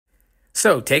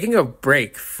So, taking a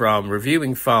break from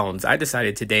reviewing phones, I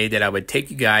decided today that I would take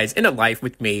you guys into life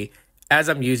with me as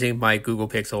I'm using my Google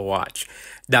Pixel Watch.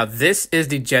 Now, this is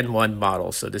the Gen 1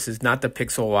 model, so this is not the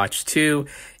Pixel Watch 2,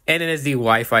 and it is the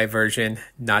Wi-Fi version,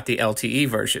 not the LTE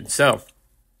version. So,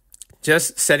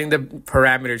 just setting the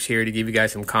parameters here to give you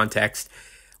guys some context,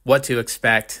 what to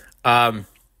expect. I'll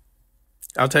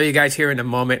tell you guys here in a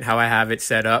moment how I have it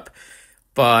set up,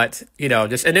 but,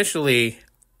 just initially,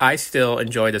 I still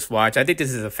enjoy this watch. I think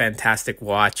this is a fantastic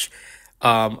watch.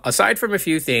 Aside from a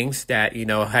few things that,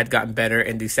 had gotten better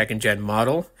in the second gen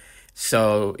model.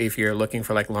 So if you're looking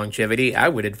for like longevity, I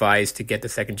would advise to get the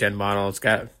second gen model. It's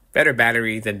got better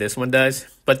battery than this one does.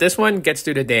 But this one gets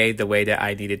through the day the way that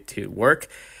I need it to work.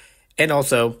 And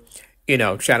also,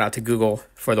 shout out to Google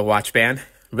for the watch band.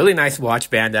 Really nice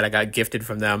watch band that I got gifted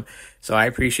from them. So I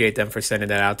appreciate them for sending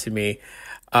that out to me.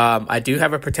 I do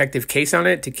have a protective case on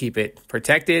it to keep it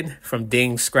protected from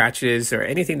dings, scratches, or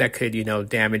anything that could,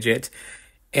 damage it.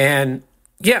 And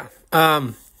yeah,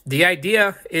 the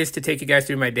idea is to take you guys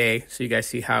through my day so you guys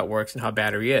see how it works and how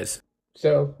battery is.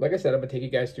 So, like I said, I'm going to take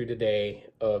you guys through the day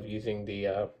of using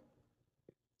the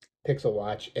Pixel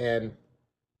Watch. And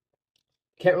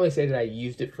can't really say that I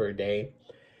used it for a day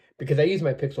because I use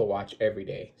my Pixel Watch every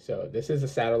day. So this is a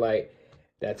satellite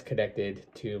that's connected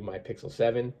to my Pixel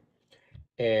 7.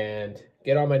 And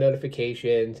get all my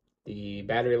notifications, the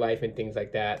battery life and things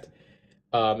like that.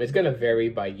 It's going to vary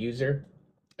by user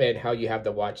and how you have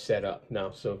the watch set up. Now,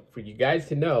 so for you guys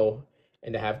to know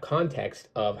and to have context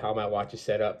of how my watch is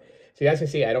set up, so you guys can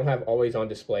see I don't have always on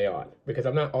display on because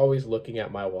I'm not always looking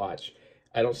at my watch.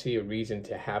 I don't see a reason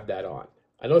to have that on.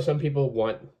 I know some people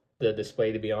want the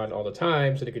display to be on all the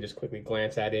time so they could just quickly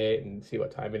glance at it and see what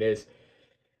time it is.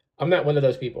 I'm not one of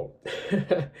those people.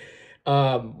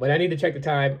 When I need to check the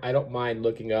time, I don't mind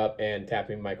looking up and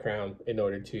tapping my crown in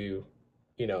order to,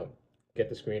 get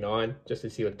the screen on just to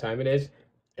see what time it is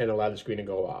and allow the screen to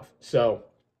go off. So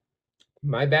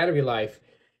my battery life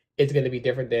is going to be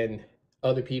different than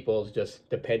other people's just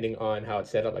depending on how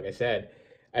it's set up. Like I said,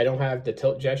 I don't have the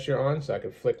tilt gesture on, so I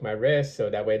can flick my wrist so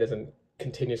that way it doesn't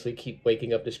continuously keep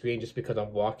waking up the screen just because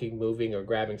I'm walking, moving, or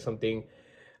grabbing something.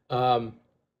 And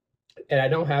I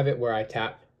don't have it where I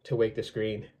tap to wake the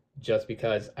screen, just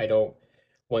because I don't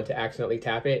want to accidentally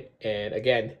tap it. And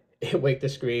again, it wake the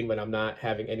screen when I'm not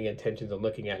having any intentions of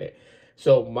looking at it.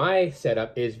 So my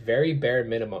setup is very bare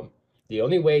minimum. The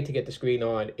only way to get the screen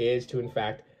on is to, in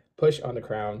fact, push on the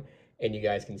crown and you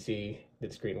guys can see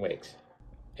that the screen wakes.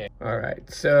 All right,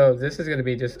 so this is going to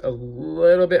be just a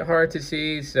little bit hard to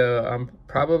see. So I'm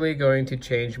probably going to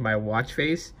change my watch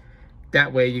face.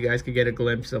 That way you guys can get a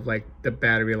glimpse of like the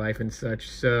battery life and such.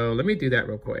 So let me do that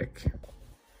real quick.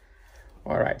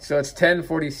 All right, so it's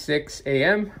 10:46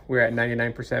 a.m. We're at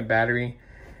 99% battery.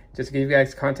 Just to give you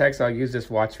guys context, I'll use this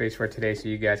watch face for today so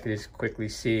you guys can just quickly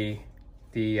see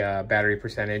the battery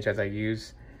percentage as I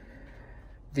use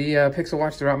the Pixel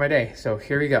Watch throughout my day. So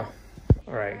here we go.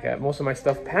 All right, got most of my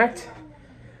stuff packed.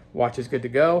 Watch is good to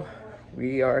go.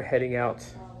 We are heading out.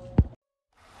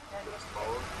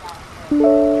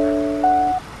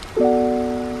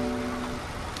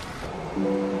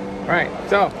 All right,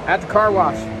 so at the car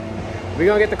wash. We're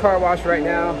gonna get the car wash right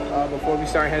now before we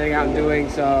start heading out and doing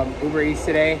some Uber Eats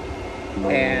today.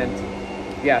 And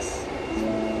yes,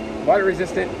 water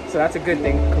resistant, so that's a good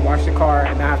thing. You can wash the car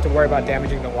and not have to worry about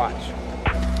damaging the watch.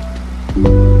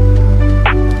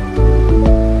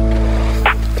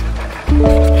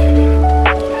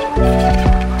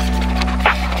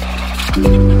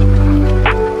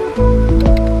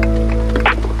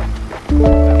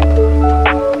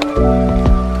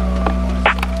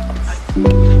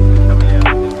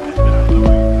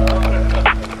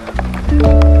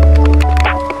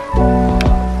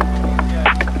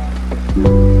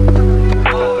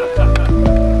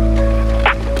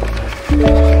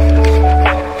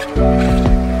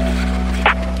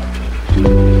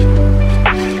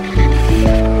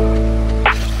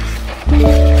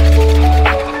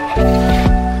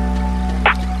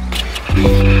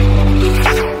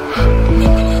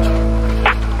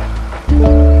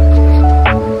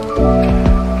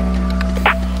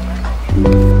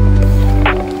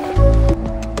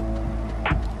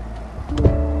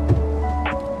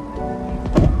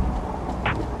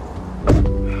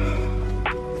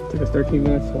 Took us 13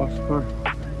 minutes to wash the car.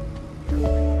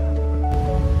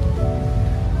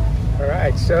 All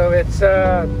right, so it's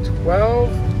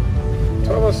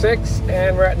 12:06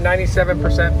 and we're at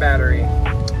 97% battery.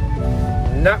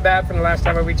 Not bad from the last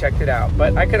time we checked it out,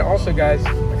 but I can also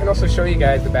show you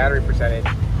guys the battery percentage.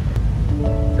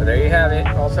 So there you have it,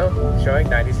 also showing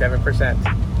 97%.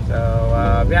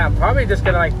 So yeah, I'm probably just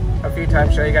gonna like a few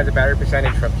times, show you guys the battery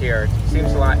percentage from here. It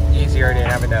seems a lot easier than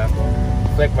having to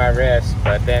flick my wrist,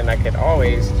 but then I could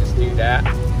always just do that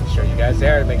and show you guys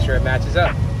there to make sure it matches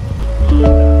up.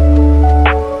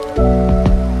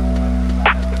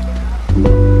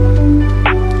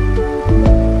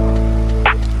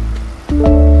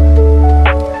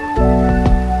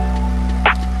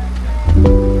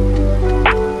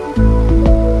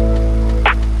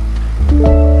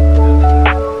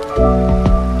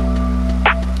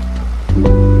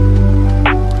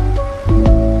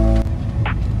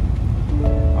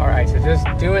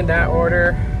 Doing that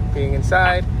order, being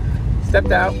inside,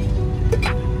 stepped out.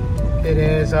 It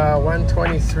is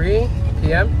 1:23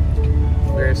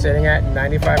 p.m. We're sitting at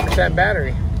 95%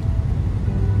 battery.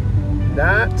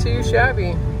 Not too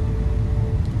shabby.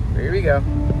 Here we go.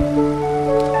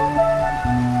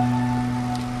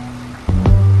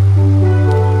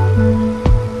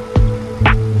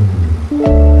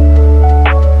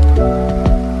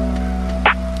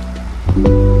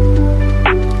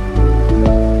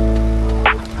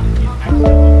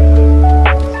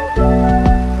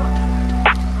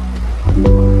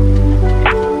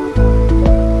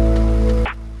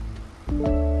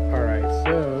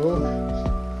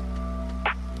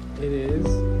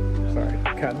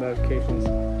 Notifications.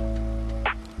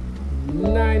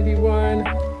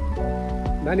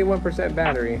 91%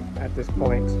 battery at this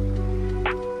point.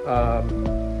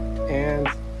 And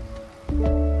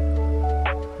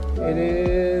it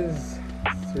is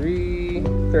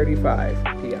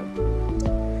 3:35 p.m.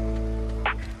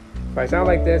 If I sound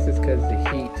like this, it's because the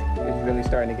heat is really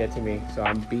starting to get to me. So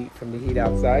I'm beat from the heat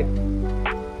outside.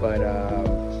 But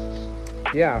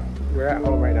yeah, we're at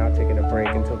home right now taking a break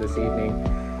until this evening.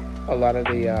 A lot of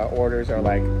the orders are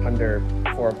like under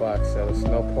 $4, so there's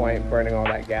no point burning all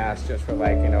that gas just for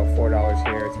like, you know, $4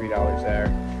 here, $3 there.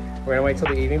 We're gonna wait till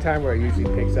the evening time where it usually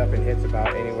picks up and hits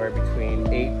about anywhere between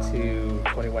 $8 to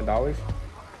 $21.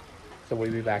 So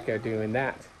we'll be back there doing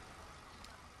that.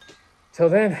 Till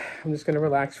then, I'm just gonna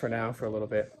relax for now for a little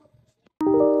bit.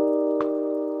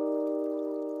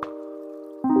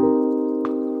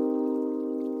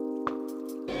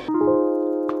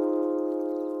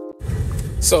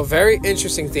 So a very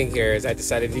interesting thing here is I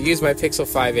decided to use my Pixel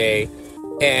 5a,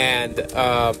 and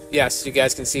yes, you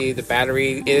guys can see the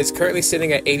battery is currently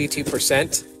sitting at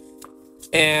 82%,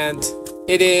 and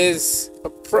it is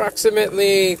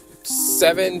approximately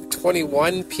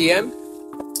 7:21 p.m.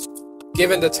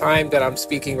 given the time that I'm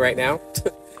speaking right now.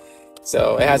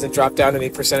 So it hasn't dropped down any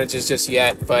percentages just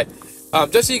yet, but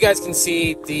just so you guys can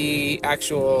see the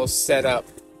actual setup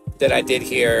that I did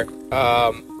here.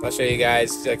 I'll show you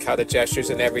guys like how the gestures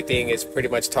and everything is pretty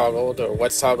much toggled, or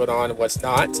what's toggled on and what's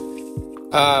not.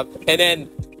 And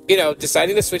then, you know,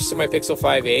 deciding to switch to my Pixel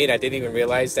 5a, and I didn't even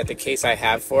realize that the case I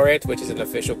have for it, which is an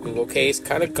official Google case,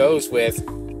 kind of goes with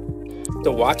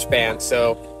the watch band.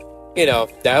 So, you know,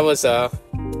 that was I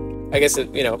guess,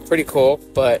 you know, pretty cool,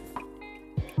 but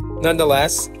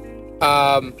nonetheless,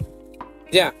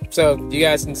 yeah, so you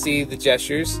guys can see the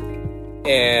gestures,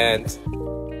 and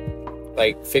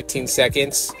like 15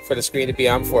 seconds for the screen to be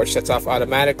on before it shuts off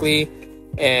automatically,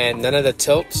 and none of the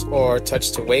tilt or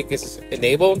touch to wake is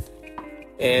enabled,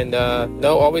 and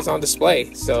no always on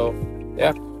display. So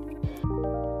yeah.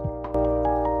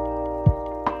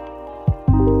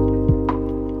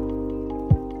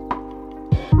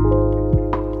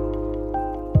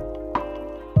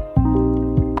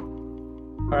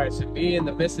 Alright, so me and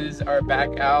the missus are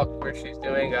back out where she's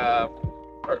doing her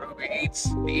Uber Eats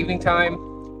in the evening time.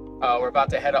 We're about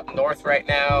to head up north right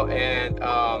now, and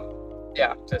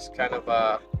yeah, just kind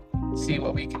of see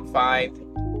what we can find.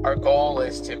 Our goal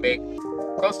is to make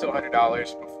close to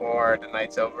 $100 before the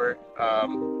night's over.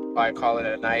 I call it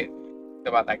a night,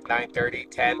 about like 9:30,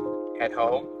 10, head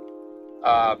home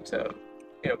to,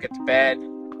 you know, get to bed.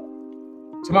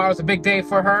 Tomorrow's a big day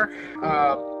for her.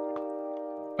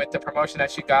 With the promotion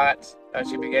that she got,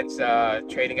 she begins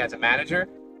training as a manager,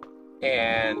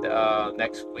 and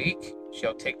next week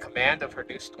she'll take command of her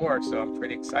new store, so I'm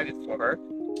pretty excited for her.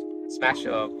 Smash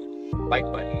a like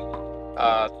button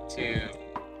to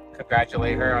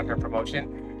congratulate her on her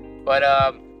promotion. But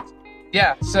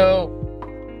yeah, so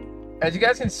as you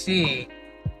guys can see,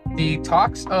 the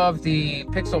talks of the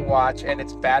Pixel Watch and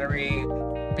its battery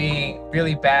being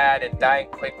really bad and dying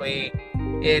quickly,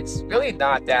 it's really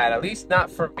not that, at least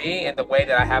not for me and the way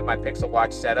that I have my Pixel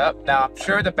Watch set up. Now, I'm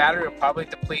sure the battery would probably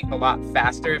deplete a lot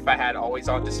faster if I had always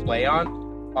on display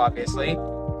on, obviously,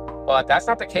 but that's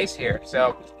not the case here.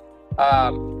 So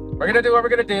we're gonna do what we're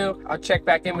gonna do. I'll check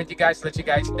back in with you guys to let you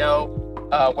guys know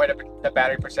where the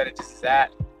battery percentage is at.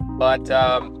 But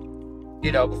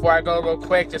you know, before I go real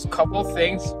quick, just a couple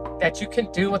things that you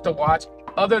can do with the watch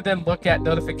other than look at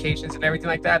notifications and everything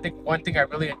like that. I think one thing I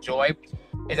really enjoy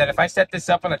is that if I set this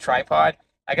up on a tripod,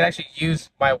 I can actually use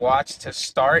my watch to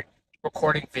start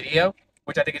recording video,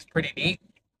 which I think is pretty neat.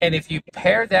 And if you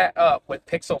pair that up with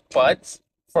Pixel Buds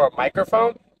for a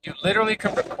microphone, you literally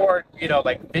can record,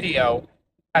 like video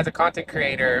as a content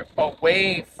creator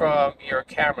away from your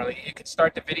camera. Like you can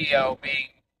start the video being,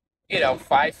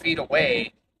 5 feet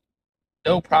away,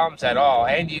 no problems at all.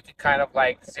 And you can kind of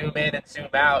like zoom in and zoom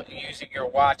out using your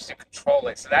watch to control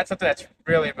it. So that's something that's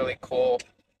really, really cool.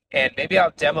 And maybe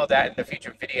I'll demo that in the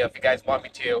future video if you guys want me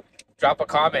to. Drop a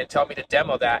comment, tell me to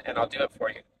demo that, and I'll do it for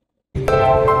you.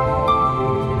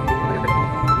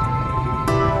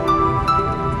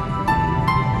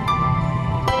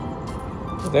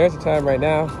 So there's the time right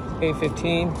now,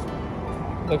 8:15.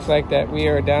 Looks like that we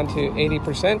are down to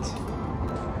 80%.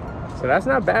 So that's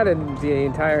not bad in the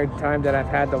entire time that I've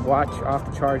had the watch off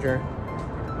the charger.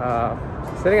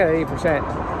 Sitting at 80%.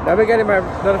 Now I've been getting my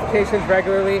notifications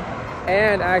regularly,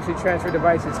 and I actually transfer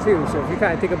devices too. So if you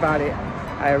kind of think about it,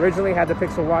 I originally had the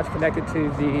Pixel Watch connected to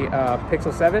the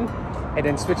Pixel 7 and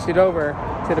then switched it over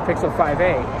to the Pixel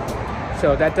 5a.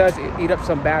 So that does eat up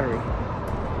some battery.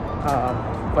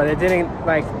 But it didn't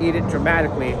like eat it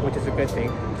dramatically, which is a good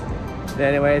thing. But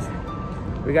anyways,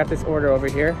 we got this order over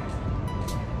here.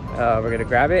 We're gonna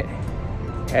grab it,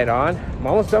 head on. I'm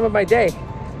almost done with my day.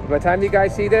 By the time you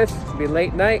guys see this, it'll be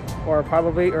late night or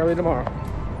probably early tomorrow.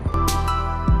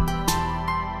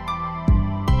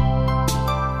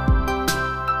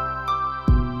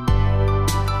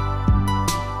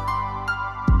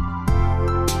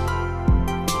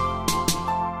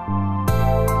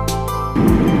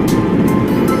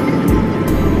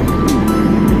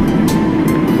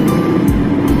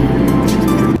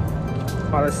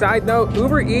 On a side note,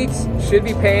 Uber Eats should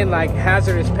be paying like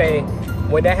hazardous pay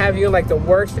when they have you in like the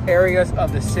worst areas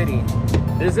of the city.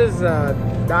 This is a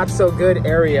not so good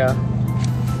area,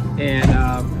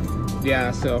 and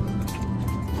yeah, so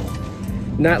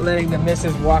not letting the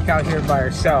missus walk out here by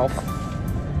herself.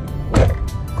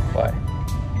 But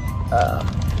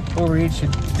Uber Eats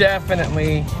should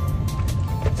definitely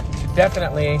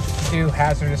do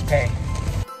hazardous pay.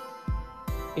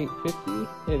 8:50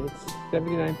 and it's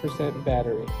 79%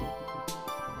 battery.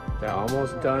 So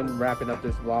almost done wrapping up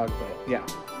this vlog, but yeah,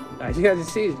 as you guys can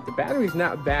see, the battery's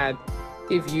not bad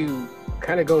if you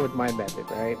kind of go with my method,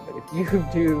 right? But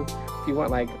if you want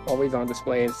like always on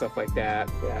display and stuff like that,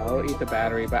 yeah, it'll eat the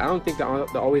battery. But I don't think the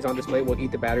always on display will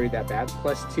eat the battery that bad.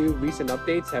 Plus, two recent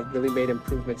updates have really made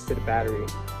improvements to the battery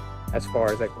as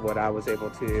far as like what I was able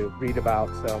to read about.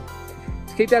 So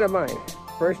just keep that in mind.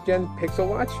 First gen Pixel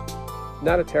Watch,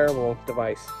 not a terrible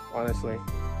device, honestly.